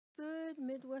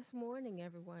Midwest morning,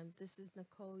 everyone. This is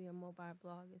Nicole. Your mobile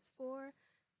blog is for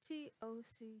toctown.com.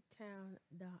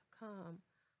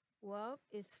 Well,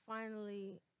 it's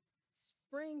finally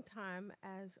springtime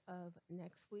as of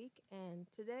next week, and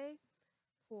today,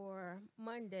 for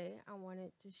Monday, I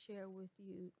wanted to share with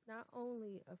you not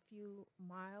only a few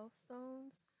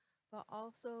milestones, but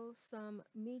also some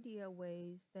media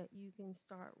ways that you can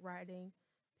start writing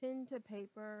pen to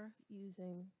paper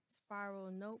using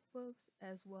spiral notebooks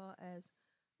as well as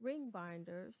ring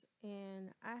binders.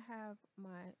 And I have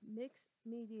my mixed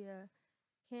media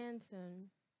Canton,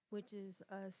 which is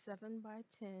a 7 by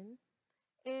 10.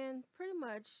 And pretty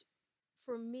much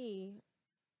for me,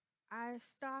 I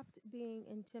stopped being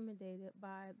intimidated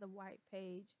by the white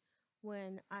page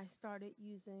when I started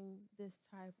using this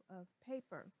type of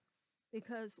paper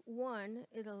because one,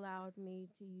 it allowed me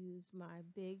to use my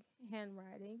big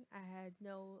handwriting. I had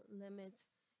no limits,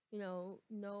 no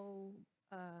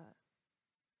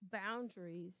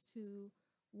boundaries to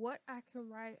what I can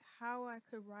write, how I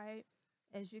could write.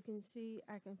 As you can see,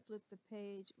 I can flip the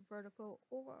page vertical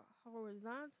or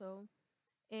horizontal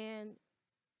and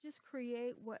just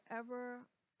create whatever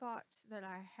thoughts that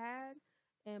I had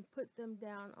and put them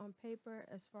down on paper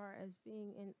as far as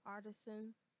being an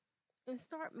artisan and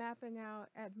start mapping out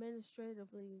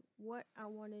administratively what I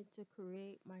wanted to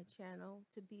create my channel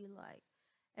to be like.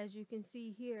 As you can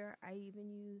see here, I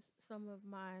even used some of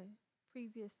my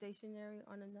previous stationery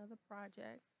on another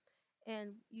project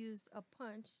and used a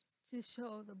punch to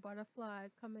show the butterfly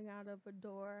coming out of a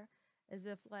door as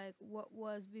if like what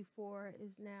was before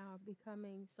is now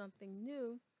becoming something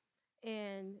new.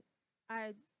 And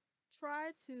I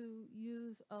try to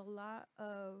use a lot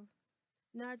of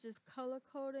not just color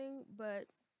coding, but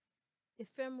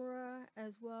ephemera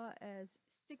as well as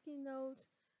sticky notes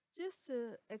just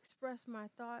to express my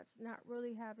thoughts, not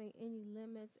really having any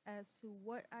limits as to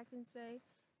what I can say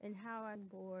and how I'm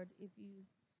bored if you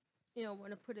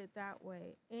want to put it that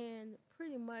way. And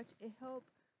pretty much it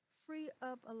helped free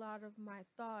up a lot of my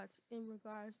thoughts in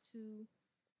regards to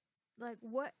like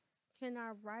what can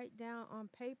I write down on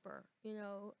paper?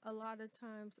 A lot of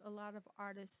times a lot of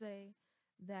artists say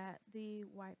that the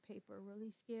white paper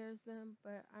really scares them,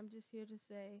 but I'm just here to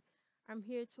say I'm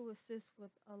here to assist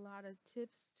with a lot of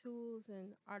tips, tools,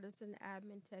 and artisan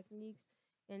admin techniques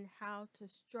and how to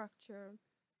structure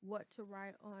what to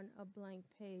write on a blank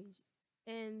page.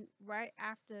 And right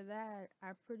after that,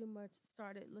 I pretty much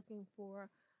started looking for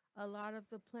a lot of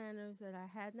the planners that I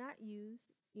had not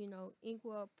used.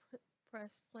 Inkwell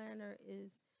Press Planner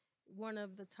is one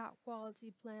of the top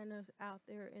quality planners out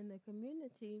there in the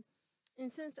community. And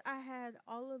since I had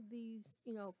all of these,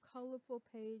 colorful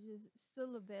pages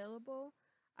still available,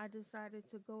 I decided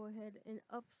to go ahead and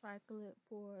upcycle it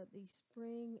for the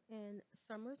spring and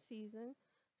summer season.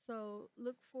 So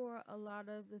look for a lot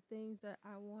of the things that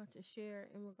I want to share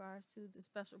in regards to the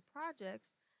special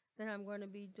projects that I'm going to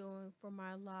be doing for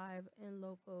my live and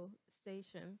local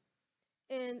station.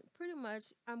 And pretty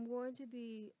much, I'm going to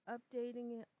be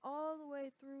updating it all the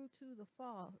way through to the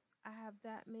fall. I have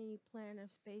that many planner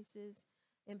spaces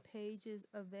and pages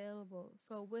available.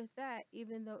 So with that,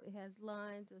 even though it has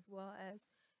lines as well as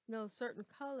certain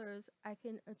colors, I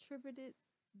can attribute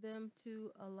them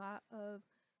to a lot of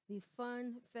the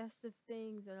fun, festive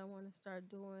things that I want to start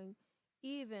doing,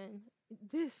 even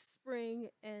this spring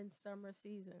and summer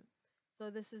season. So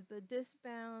this is the disc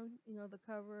bound. The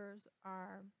covers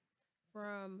are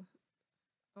from,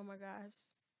 oh my gosh,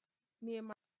 me and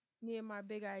my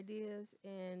big ideas.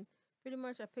 And pretty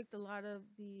much I picked a lot of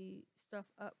the stuff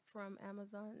up from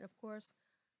Amazon. Of course,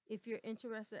 if you're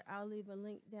interested, I'll leave a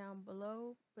link down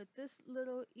below. But this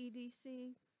little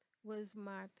EDC was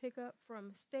my pickup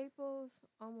from Staples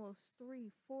almost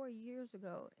 4 years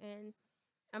ago, and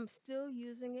I'm still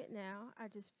using it now. I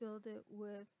just filled it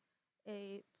with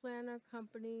a planner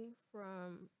company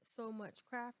from So Much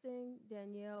Crafting.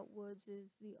 Danielle Woods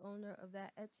is the owner of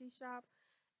that Etsy shop.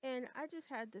 And I just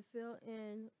had to fill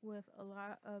in with a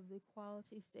lot of the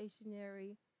quality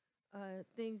stationery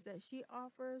things that she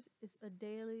offers. It's a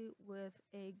daily with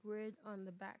a grid on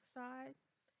the back side.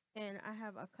 And I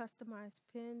have a customized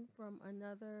pin from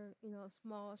another,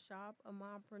 small shop, a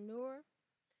mompreneur.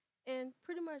 And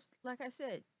pretty much, like I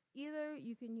said, either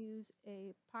you can use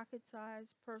a pocket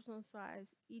size, personal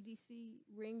size EDC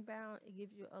ring bound. It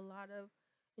gives you a lot of,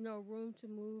 room to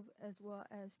move as well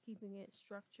as keeping it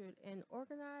structured and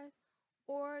organized.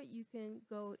 Or you can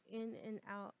go in and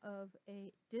out of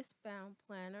a disc bound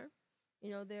planner.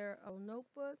 They're a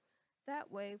notebook.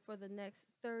 That way, for the next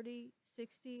 30,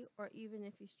 60, or even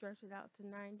if you stretch it out to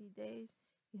 90 days,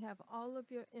 you have all of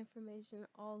your information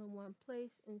all in one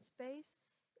place in space.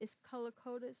 It's color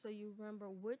coded so you remember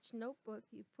which notebook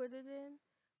you put it in.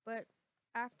 But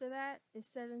after that is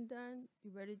said and done,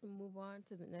 you're ready to move on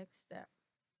to the next step.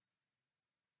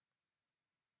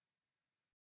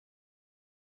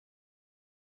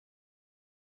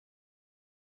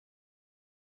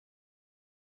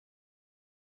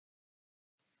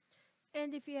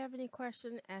 And if you have any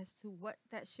question as to what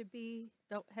that should be,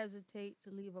 don't hesitate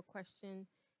to leave a question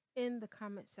in the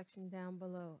comment section down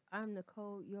below. I'm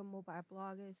Nicole, your mobile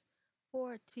bloggist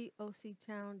for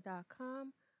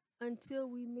toctown.com. Until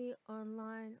we meet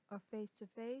online or face to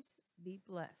face, be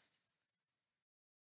blessed.